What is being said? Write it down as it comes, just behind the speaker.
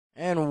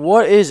And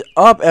what is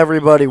up,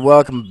 everybody?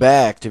 Welcome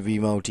back to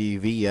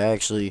vmoTV. I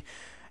actually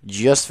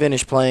just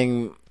finished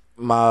playing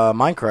my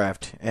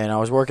Minecraft, and I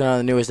was working on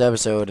the newest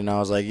episode, and I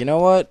was like, you know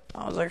what?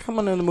 I was like, I'm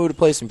in the mood to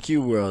play some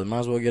Cube World. Might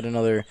as well get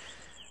another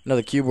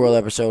Cube World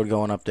episode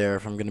going up there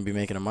if I'm going to be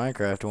making a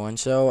Minecraft one.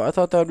 So I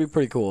thought that would be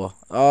pretty cool.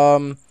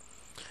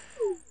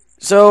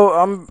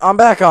 So I'm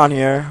back on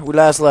here. We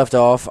last left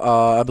off.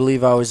 I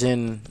believe I was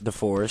in the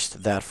forest,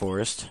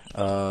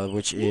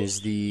 which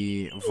is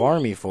the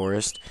Varmy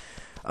forest.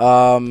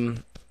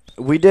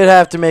 We did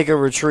have to make a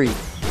retreat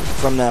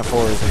from that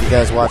forest. If you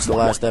guys watched the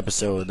last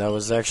episode, it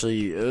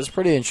was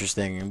pretty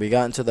interesting. We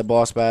got into the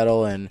boss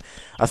battle, and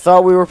I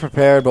thought we were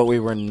prepared, but we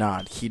were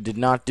not. He did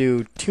not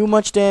do too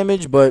much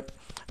damage, but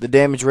the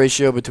damage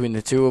ratio between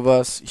the two of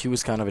us, he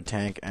was kind of a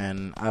tank,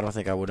 and I don't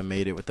think I would have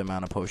made it with the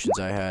amount of potions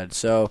I had.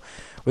 So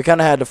we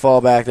kind of had to fall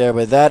back there,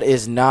 but that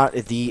is not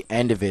the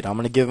end of it. I'm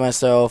going to give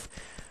myself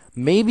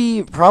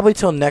probably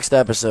till next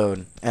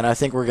episode, and I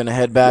think we're going to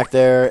head back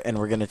there, and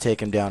we're going to take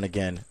him down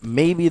again.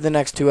 Maybe the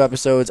next 2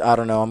 episodes, I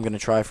don't know. I'm going to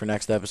try for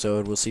next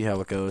episode. We'll see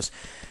how it goes.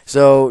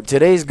 So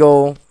today's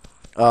goal,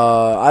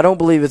 I don't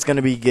believe it's going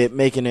to be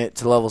making it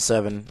to level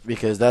 7,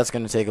 because that's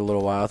going to take a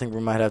little while. I think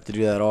we might have to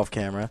do that off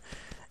camera,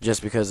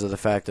 just because of the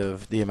fact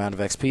of the amount of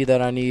XP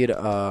that I need.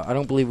 I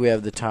don't believe we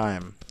have the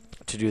time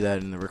to do that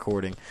in the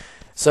recording.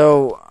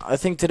 So I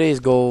think today's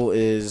goal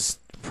is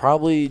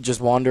probably just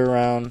wander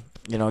around,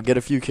 get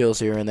a few kills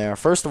here and there.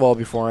 First of all,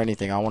 before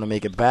anything, I want to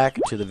make it back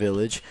to the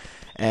village,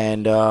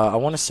 and I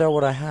want to sell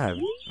what I have.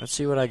 Let's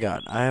see what I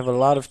got. I have a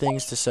lot of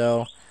things to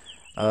sell.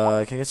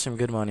 I can get some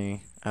good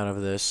money out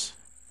of this.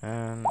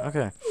 And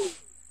okay.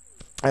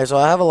 Alright, so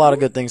I have a lot of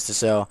good things to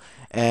sell,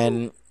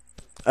 and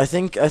I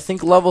think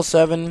level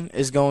 7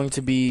 is going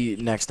to be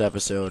next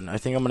episode. I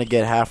think I'm going to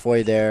get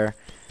halfway there,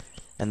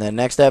 and then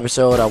next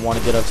episode I want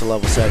to get up to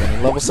level 7.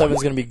 And level 7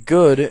 is going to be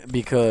good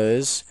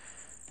because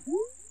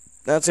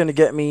that's going to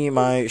get me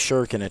my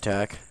shuriken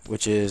attack,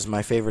 which is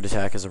my favorite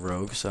attack as a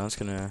rogue. So that's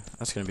going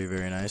to be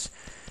very nice.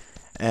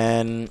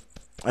 And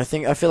I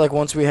feel like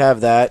once we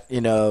have that,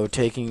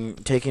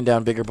 taking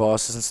down bigger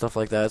bosses and stuff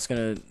like that, it's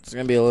going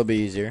to be a little bit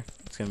easier.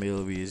 It's going to be a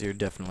little bit easier,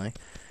 definitely.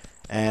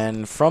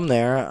 And from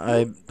there,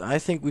 I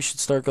think we should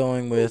start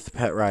going with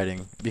pet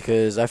riding,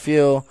 because I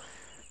feel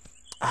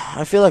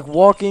like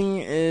walking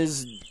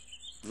is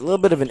a little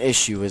bit of an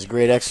issue. As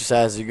great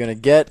exercise as you're gonna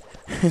get,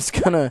 it's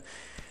gonna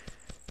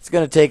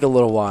take a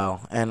little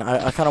while, and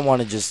I kind of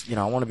want to just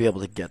I want to be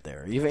able to get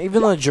there. Even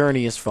though the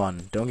journey is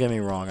fun, don't get me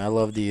wrong. I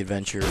love the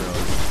adventure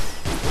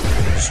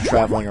of just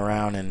traveling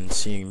around and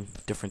seeing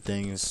different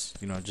things,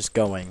 just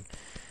going.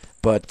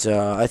 But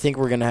I think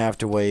we're gonna have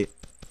to wait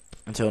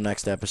until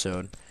next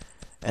episode,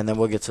 and then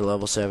we'll get to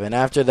level 7.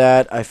 After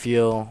that, I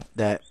feel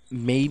that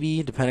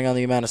maybe, depending on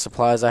the amount of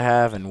supplies I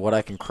have and what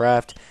I can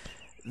craft,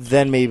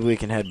 then maybe we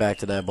can head back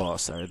to that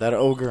boss. Sorry, that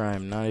ogre,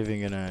 I'm not even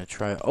going to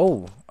try.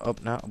 Oh,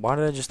 up now. Why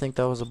did I just think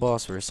that was a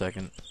boss for a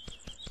second?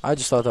 I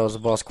just thought that was a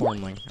boss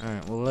cornling.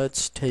 Alright, well,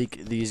 let's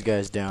take these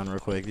guys down real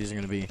quick. These are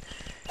going to be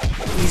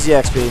easy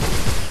XP.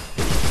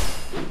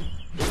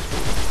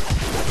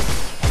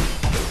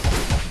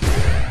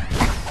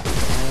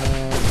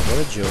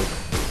 What a joke.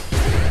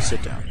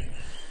 Sit down.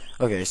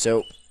 Okay,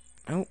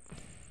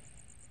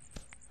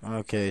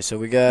 so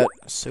we got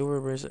silver,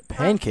 where is it?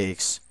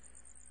 Pancakes.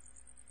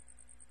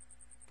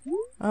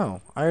 Oh,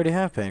 I already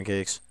have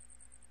pancakes.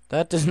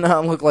 That does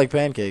not look like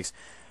pancakes.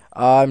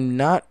 I'm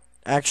not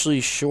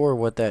actually sure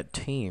what that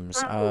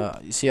teams.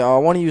 You see, I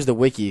want to use the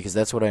wiki because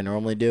that's what I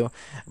normally do,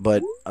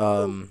 but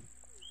I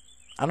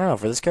don't know,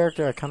 for this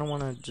character I kind of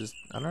want to just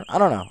I don't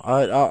know.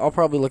 I'll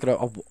probably look it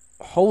up.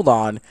 Hold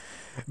on.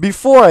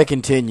 Before I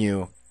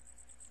continue,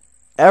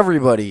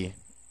 everybody,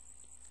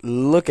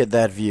 look at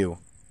that view.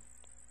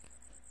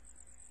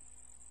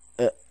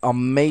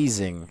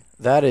 Amazing.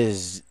 That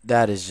is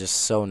just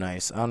so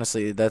nice.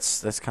 Honestly,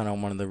 that's kind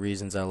of one of the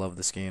reasons I love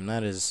this game.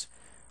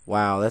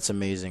 Wow, that's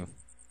amazing.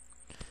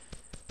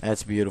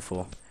 That's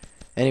beautiful.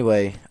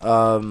 Anyway,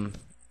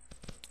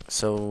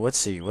 so let's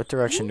see. What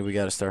direction do we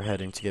got to start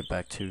heading to get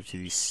back to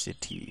the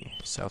city?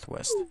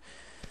 Southwest.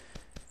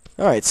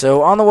 Alright,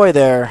 so on the way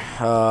there,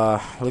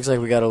 looks like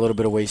we got a little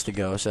bit of ways to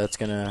go, so that's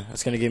gonna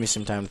give me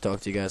some time to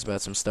talk to you guys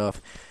about some stuff.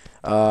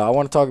 I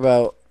want to talk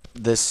about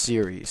this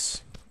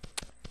series.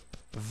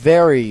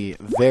 Very,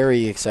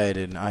 very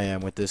excited I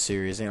am with this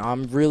series, and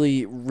I'm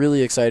really,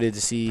 really excited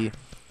to see,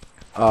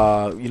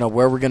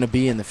 where we're gonna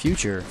be in the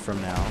future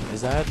from now.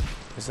 Is that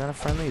a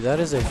friendly? That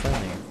is a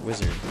friendly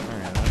wizard.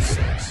 Alright, that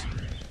sucks.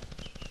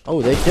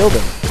 Oh, they killed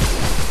him.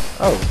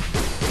 Oh.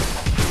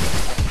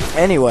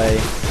 Anyway.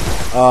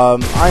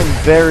 I'm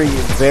very,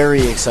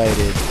 very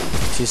excited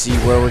to see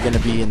where we're going to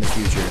be in the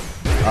future.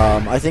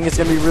 I think it's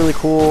going to be really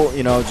cool,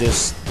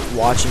 just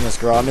watching us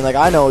grow. I mean, like,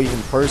 I know even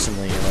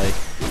personally, like,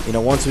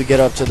 once we get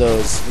up to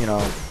those,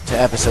 to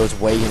episodes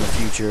way in the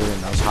future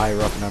and those higher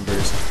up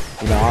numbers,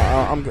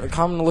 I'm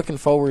kind of looking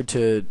forward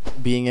to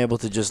being able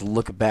to just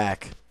look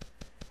back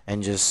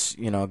and just,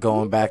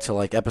 going back to,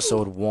 like,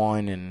 episode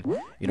 1 and,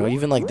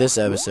 even, like, this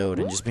episode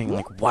and just being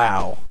like,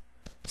 wow.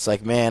 It's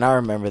like, man, I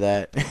remember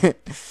that.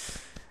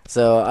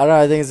 So I don't know,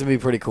 I think it's gonna be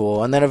pretty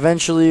cool. And then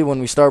eventually, when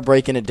we start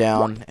breaking it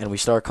down and we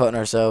start cutting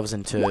ourselves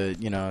into,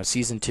 you know,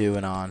 season 2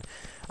 and on,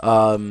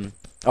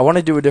 I want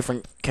to do a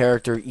different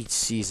character each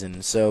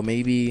season. So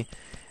maybe,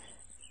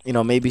 you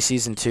know, maybe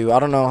season 2. I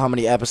don't know how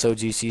many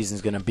episodes each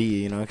season's gonna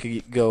be. You know, it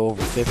could go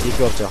over 50, it could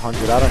go up to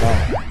 100. I don't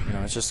know. You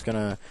know, it's just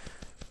gonna.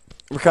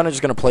 We're kind of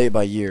just gonna play it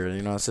by year.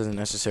 You know, this isn't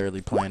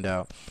necessarily planned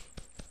out.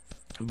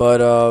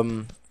 But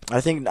I'm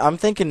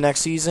thinking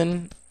next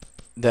season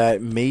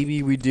that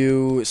maybe we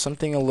do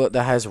something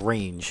that has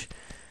range.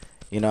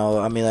 You know,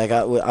 I mean, like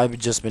I've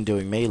just been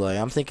doing melee.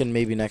 I'm thinking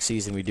maybe next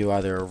season we do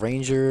either a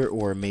ranger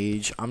or a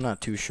mage. I'm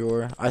not too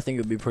sure. I think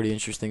it would be pretty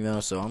interesting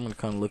though, so I'm gonna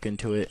kind of look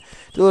into it,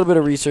 do a little bit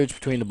of research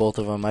between the both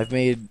of them. I've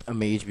made a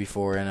mage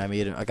before, and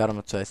I got him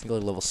up to I think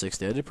like level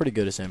 60. I did pretty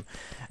good as him,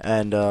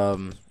 and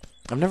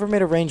I've never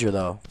made a ranger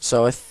though,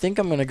 so I think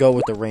I'm gonna go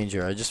with the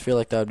ranger. I just feel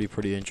like that would be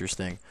pretty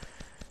interesting.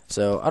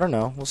 So I don't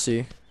know. We'll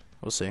see.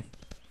 We'll see.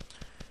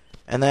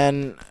 And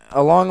then,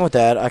 along with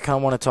that, I kind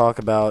of want to talk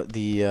about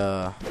the,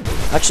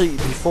 actually,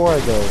 before I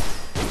go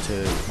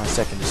to my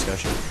second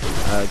discussion,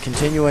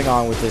 continuing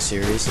on with this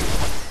series,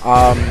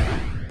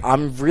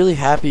 I'm really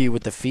happy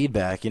with the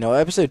feedback. You know,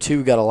 episode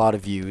 2 got a lot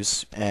of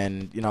views,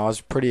 and, you know, I was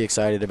pretty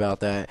excited about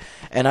that.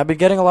 And I've been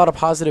getting a lot of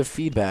positive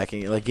feedback,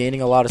 and, like,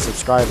 gaining a lot of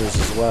subscribers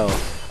as well,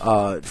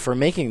 for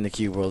making the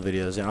Cube World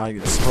videos. And I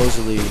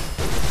supposedly...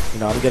 You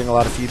know, I'm getting a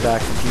lot of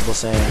feedback from people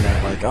saying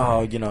that, like,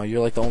 oh, you know,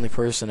 you're like the only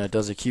person that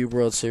does a Cube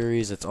World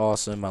series. It's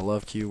awesome. I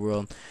love Cube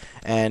World.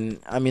 And,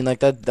 I mean, like,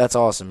 that's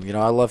awesome. You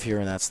know, I love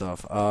hearing that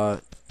stuff. I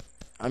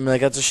mean,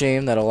 like, that's a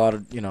shame that a lot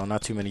of, you know,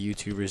 not too many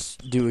YouTubers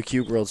do a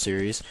Cube World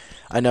series.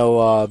 I know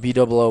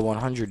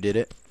B00-100 did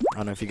it. I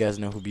don't know if you guys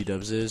know who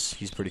B-Dubs is.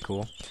 He's pretty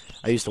cool.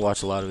 I used to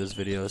watch a lot of his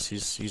videos.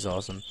 He's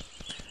awesome.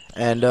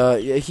 And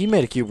yeah, he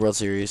made a Cube World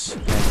series,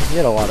 and he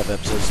had a lot of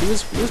episodes. He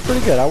was pretty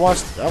good. I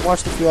watched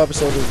a few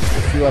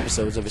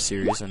episodes of his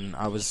series, and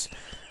I was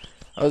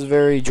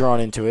very drawn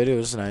into it. It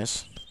was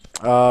nice.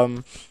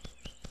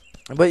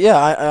 But yeah,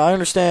 I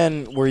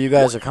understand where you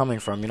guys are coming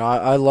from. You know,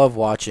 I love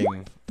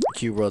watching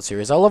Cube World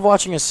series. I love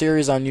watching a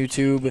series on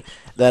YouTube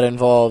that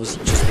involves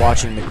just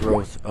watching the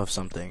growth of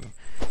something.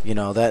 You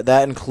know,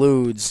 that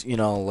includes, you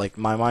know, like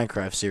my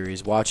Minecraft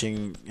series,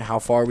 watching how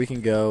far we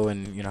can go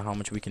and, you know, how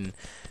much we can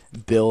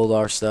build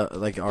our stuff,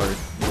 like our little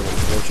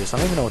fortress. I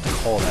don't even know what to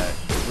call that.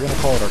 We're gonna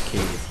call it our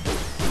cave.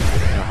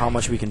 You know, how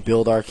much we can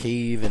build our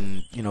cave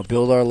and, you know,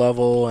 build our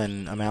level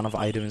and amount of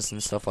items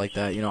and stuff like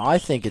that. You know, I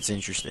think it's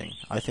interesting.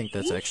 I think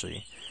that's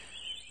actually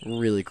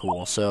really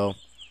cool. So,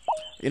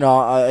 you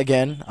know,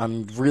 again,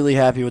 I'm really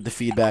happy with the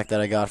feedback that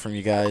I got from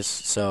you guys.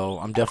 So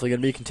I'm definitely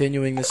gonna be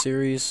continuing this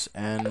series,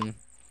 and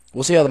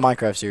we'll see how the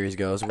Minecraft series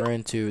goes.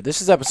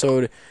 This is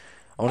episode,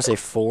 I want to say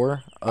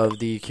 4 of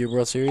the Cube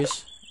World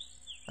series.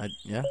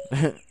 Yeah,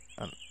 I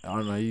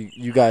don't know.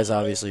 You guys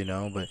obviously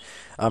know, but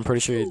I'm pretty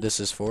sure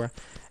this is 4.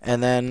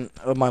 And then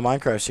my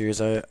Minecraft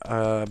series,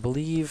 I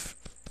believe,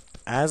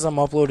 as I'm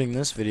uploading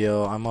this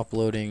video, I'm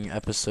uploading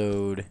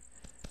episode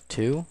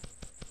 2.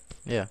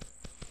 Yeah.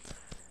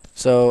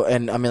 So,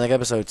 and I mean, like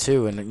episode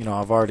 2, and you know,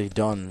 I've already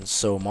done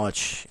so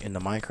much in the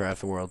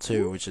Minecraft world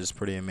too, which is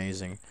pretty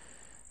amazing.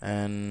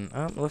 And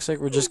it looks like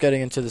we're just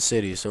getting into the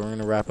city, so we're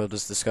gonna wrap up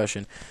this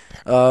discussion.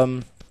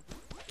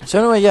 So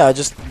anyway, yeah, I'm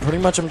just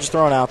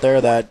throwing out there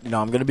that, you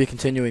know, I'm gonna be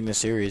continuing this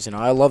series. You know,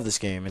 I love this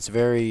game. It's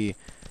very,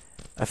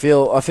 I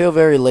feel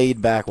very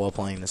laid back while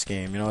playing this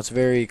game. You know, it's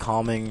very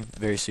calming,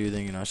 very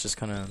soothing. You know, it's just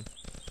kind of,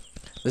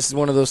 this is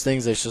one of those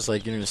things that's just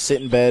like, you know, just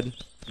sit in bed,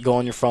 go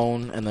on your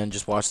phone, and then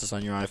just watch this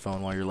on your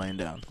iPhone while you're laying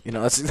down. You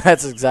know,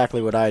 that's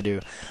exactly what I do.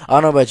 I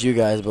don't know about you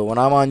guys, but when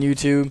I'm on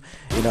YouTube,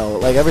 you know,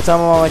 like every time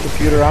I'm on my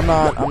computer, I'm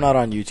not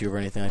on YouTube or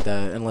anything like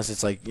that, unless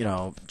it's like, you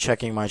know,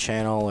 checking my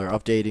channel or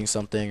updating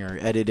something or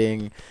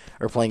editing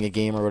or playing a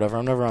game or whatever.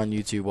 I'm never on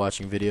YouTube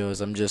watching videos.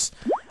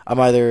 I'm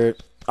either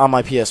on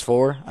my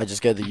PS4, I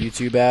just get the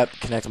YouTube app,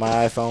 connect to my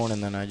iPhone,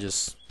 and then I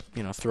just,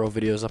 you know, throw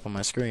videos up on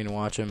my screen and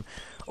watch them,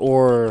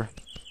 or,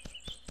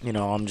 you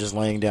know, I'm just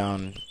laying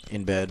down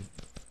in bed,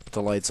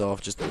 the lights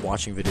off, just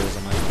watching videos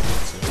on my phone.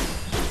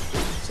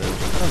 So I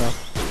don't know.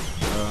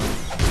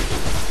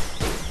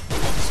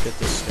 Let's get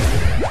this guy.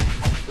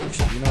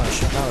 Actually, you know, I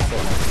should not have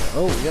thought.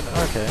 Oh, yeah,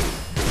 okay.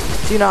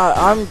 See, now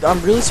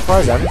I'm really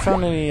surprised. I haven't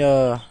found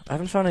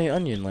any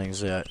onion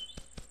rings yet.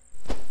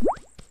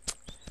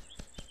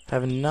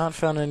 Have not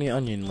found any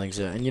onion rings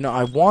yet, and you know,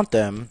 I want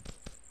them.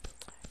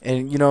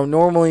 And you know,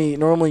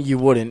 normally you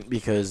wouldn't,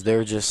 because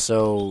they're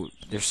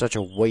such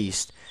a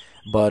waste.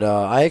 But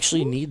I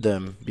actually need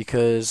them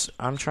because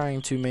I'm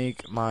trying to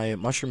make my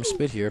mushroom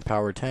spit here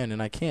power 10,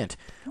 and I can't.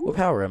 What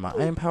power am I?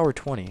 I am power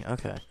 20.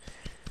 Okay.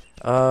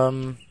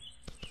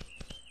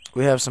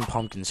 We have some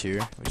pumpkins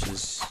here, which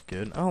is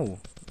good. Oh,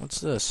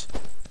 what's this?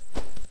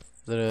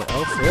 Is that an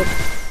outfit?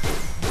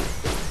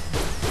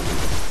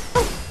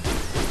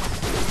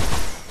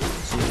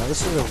 See, now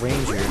this is a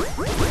ranger.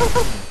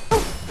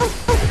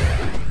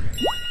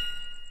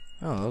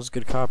 Oh, that was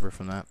good copper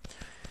from that.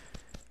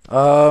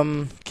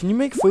 Can you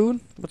make food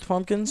with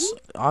pumpkins?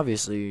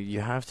 Obviously,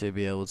 you have to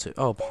be able to.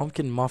 Oh,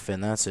 pumpkin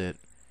muffin, that's it.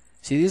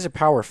 See, these are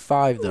power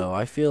 5, though.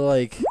 I feel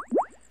like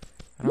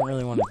I don't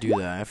really want to do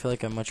that. I feel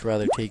like I'd much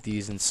rather take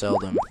these and sell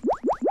them.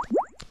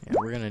 Yeah,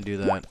 we're gonna do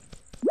that.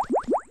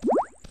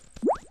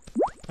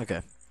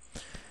 Okay.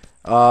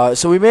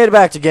 So we made it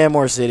back to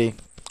Gamore City.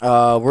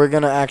 We're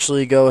gonna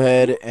actually go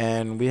ahead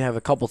and we have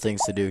a couple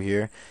things to do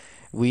here.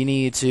 We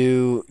need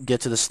to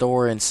get to the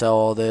store and sell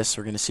all this.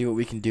 We're gonna see what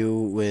we can do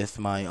with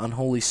my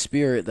unholy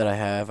spirit that I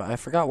have. I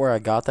forgot where I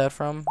got that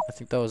from. I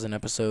think that was an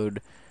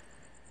episode.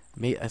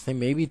 I think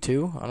maybe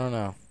 2. I don't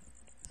know.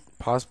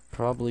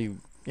 Probably.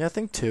 Yeah, I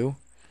think 2.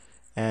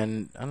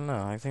 And I don't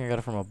know. I think I got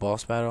it from a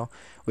boss battle.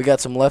 We got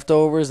some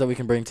leftovers that we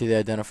can bring to the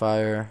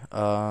identifier.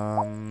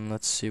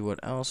 Let's see what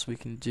else we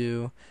can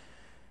do.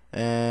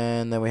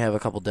 And then we have a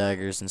couple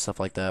daggers and stuff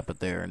like that, but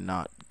they are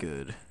not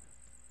good.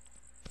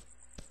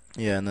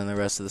 Yeah, and then the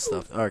rest of the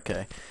stuff.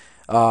 Okay.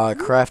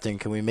 Crafting.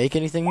 Can we make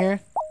anything here?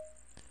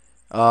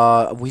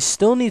 We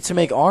still need to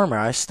make armor.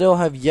 I still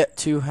have yet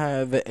to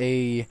have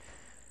a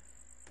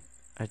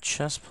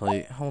chest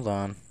plate. Hold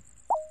on.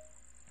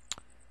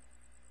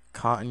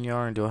 Cotton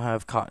yarn. Do I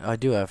have cotton? I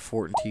do have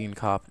 14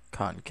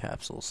 cotton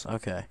capsules.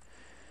 Okay.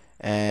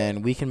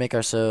 And we can make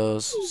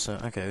ourselves. So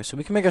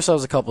we can make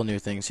ourselves a couple new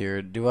things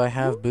here. Do I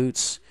have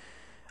boots?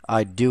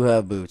 I do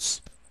have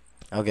boots.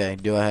 Okay.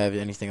 Do I have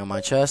anything on my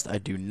chest? I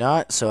do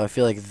not. So I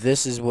feel like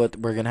this is what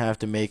we're gonna have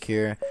to make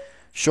here.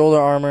 Shoulder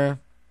armor.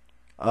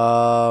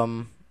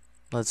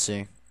 Let's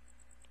see.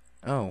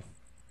 Oh.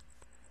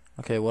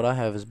 Okay. What I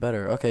have is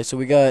better. Okay. So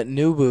we got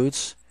new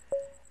boots.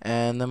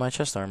 And then my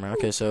chest armor.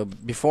 Okay, so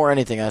before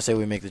anything, I say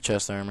we make the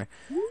chest armor.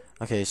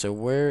 Okay, so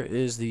where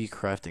is the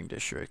crafting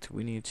district?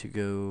 We need to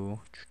go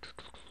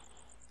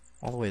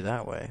all the way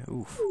that way.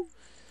 Oof.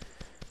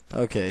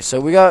 Okay, so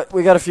we got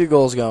a few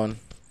goals going.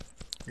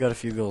 We're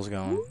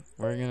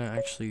gonna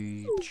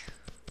actually.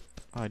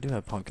 Oh, I do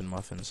have pumpkin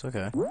muffins.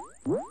 Okay.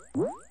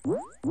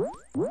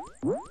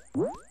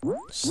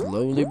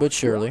 Slowly but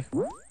surely.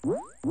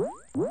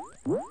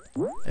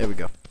 There we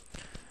go.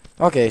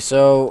 Okay,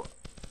 so.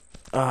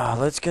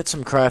 Let's get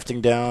some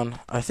crafting down.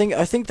 I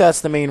think that's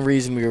the main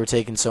reason we were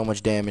taking so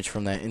much damage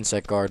from that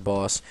insect guard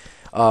boss.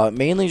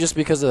 Mainly just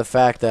because of the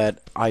fact that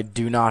I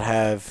do not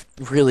have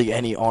really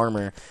any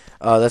armor.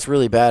 That's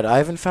really bad. I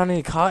haven't found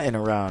any cotton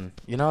around.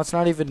 You know, it's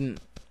not even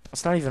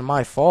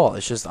my fault.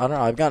 It's just I don't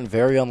know. I've gotten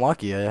very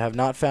unlucky. I have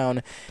not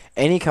found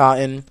any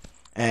cotton.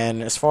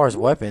 And as far as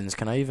weapons,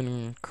 can I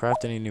even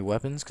craft any new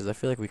weapons? Because I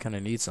feel like we kind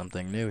of need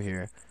something new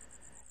here.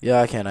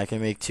 Yeah, I can. I can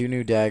make 2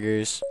 new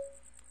daggers.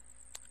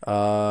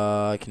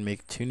 I can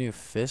make 2 new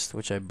fists,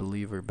 which I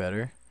believe are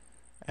better.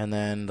 And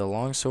then the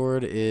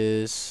longsword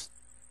is...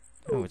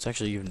 Oh, it's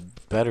actually even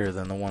better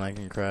than the one I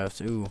can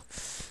craft. Ooh.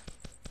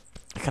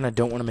 I kind of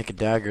don't want to make a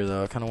dagger,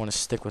 though. I kind of want to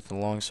stick with the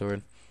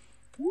longsword.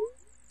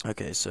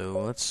 Okay,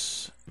 so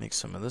let's make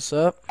some of this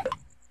up.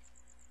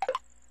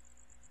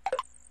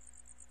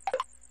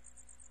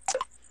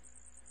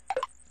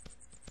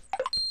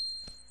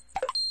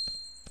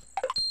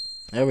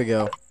 There we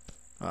go.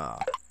 Oh.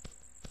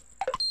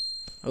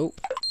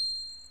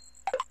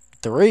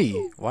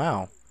 3.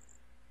 Wow.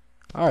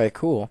 Alright,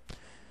 cool.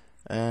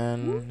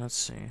 And let's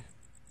see.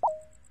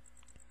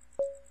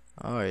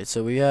 Alright,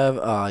 so we have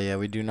yeah,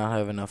 we do not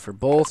have enough for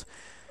both.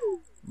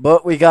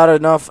 But we got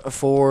enough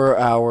for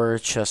our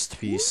chest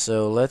piece.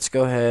 So let's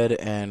go ahead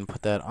and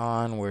put that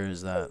on. Where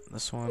is that?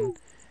 This one.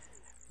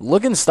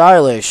 Looking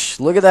stylish.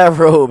 Look at that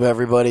robe,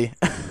 everybody.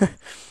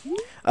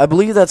 I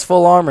believe that's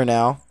full armor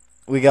now.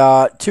 We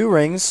got 2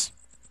 rings.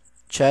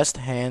 Chest,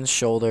 hands,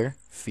 shoulder,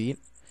 feet.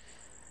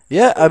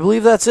 Yeah, I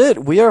believe that's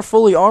it. We are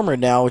fully armored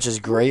now, which is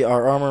great.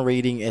 Our armor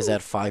rating is at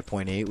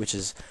 5.8, which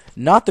is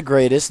not the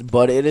greatest,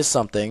 but it is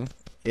something.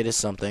 It is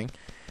something.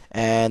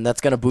 And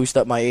that's going to boost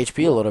up my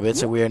HP a little bit,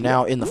 so we are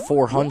now in the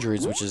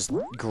 400s, which is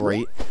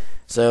great.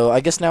 So I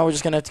guess now we're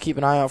just going to have to keep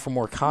an eye out for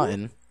more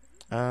cotton.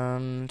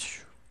 And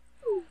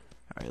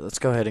alright, let's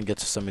go ahead and get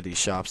to some of these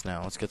shops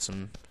now. Let's get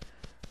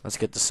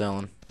to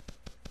selling.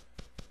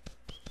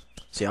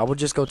 See, I would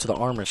just go to the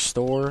armor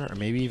store, or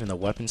maybe even the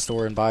weapon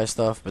store and buy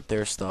stuff, but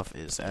their stuff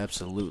is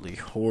absolutely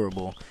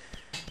horrible.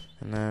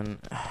 And then,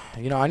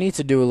 you know, I need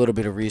to do a little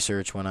bit of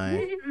research when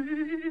I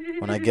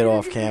get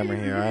off camera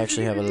here. I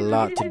actually have a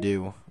lot to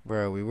do.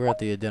 Where are we? We're at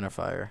the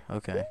identifier.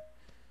 Okay.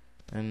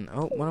 And,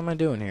 oh, what am I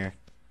doing here?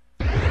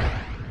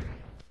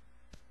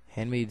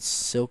 Handmade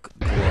silk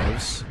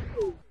gloves.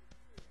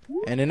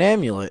 And an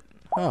amulet.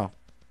 Oh.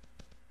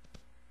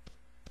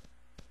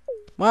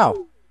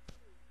 Wow.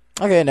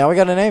 Okay, now we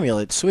got an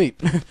amulet.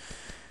 Sweet.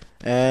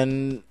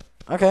 And,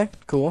 okay,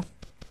 cool.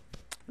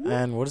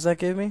 And what does that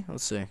give me?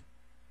 Let's see.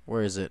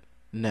 Where is it?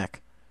 Neck.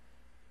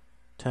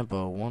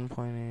 Tempo,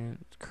 1.8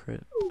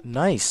 crit.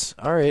 Nice.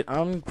 Alright,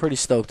 I'm pretty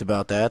stoked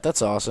about that.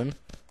 That's awesome.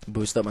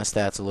 Boost up my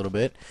stats a little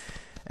bit.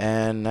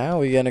 And now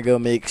we're gonna go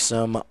make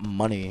some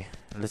money.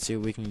 Let's see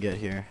what we can get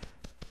here.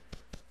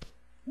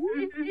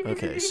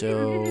 Okay,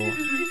 so... you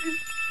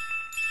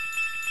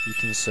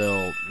can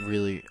sell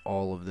really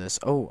all of this.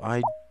 Oh,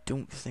 I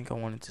don't think I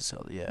wanted to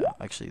sell. Yeah,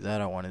 actually,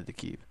 that I wanted to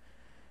keep.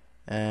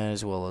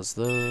 As well as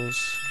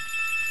those.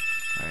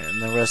 Alright,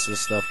 and the rest of the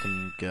stuff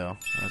can go.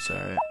 That's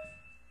alright.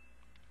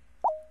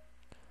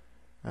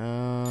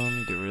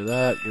 Get rid of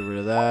that, get rid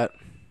of that.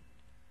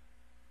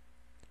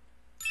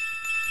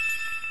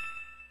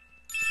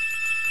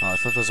 Oh, I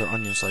thought those are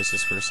onion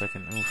slices for a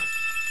second. Oof.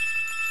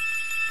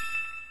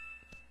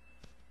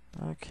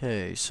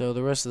 Okay, so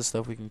the rest of the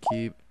stuff we can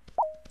keep.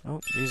 Oh,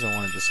 these I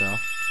wanted to sell.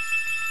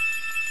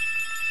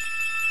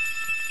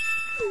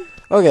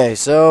 Okay,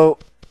 so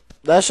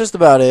that's just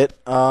about it.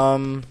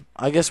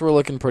 I guess we're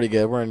looking pretty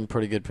good. We're in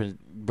pretty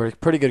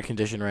good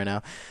condition right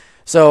now.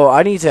 So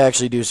I need to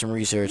actually do some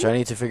research. I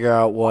need to figure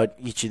out what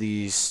each of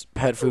these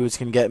pet foods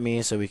can get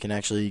me, so we can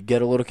actually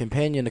get a little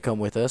companion to come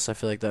with us. I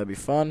feel like that'd be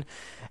fun.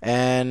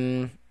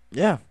 And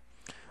yeah.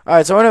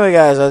 Alright, so anyway,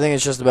 guys, I think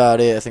it's just about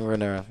it. I think we're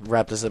going to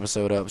wrap this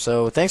episode up.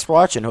 So, thanks for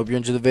watching. Hope you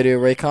enjoyed the video.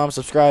 Rate, comment,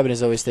 subscribe, and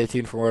as always, stay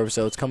tuned for more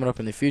episodes coming up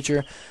in the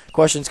future.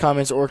 Questions,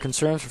 comments, or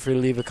concerns, feel free to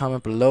leave a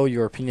comment below.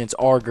 Your opinions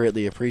are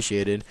greatly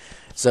appreciated.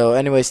 So,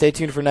 anyway, stay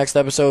tuned for next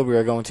episode. We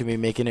are going to be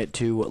making it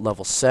to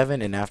level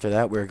 7, and after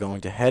that, we're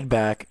going to head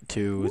back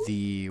to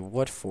the...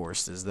 What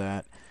forest is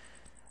that?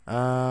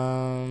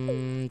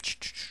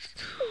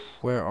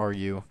 Where are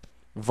you?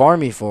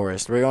 Varmy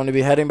Forest. We're going to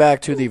be heading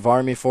back to the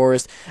Varmy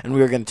Forest, and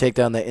we are going to take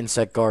down the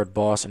Insect Guard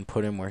boss and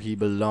put him where he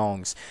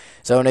belongs.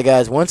 So, anyway,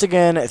 guys, once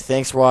again,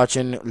 thanks for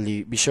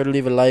watching. Be sure to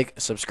leave a like,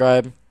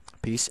 subscribe.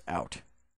 Peace out.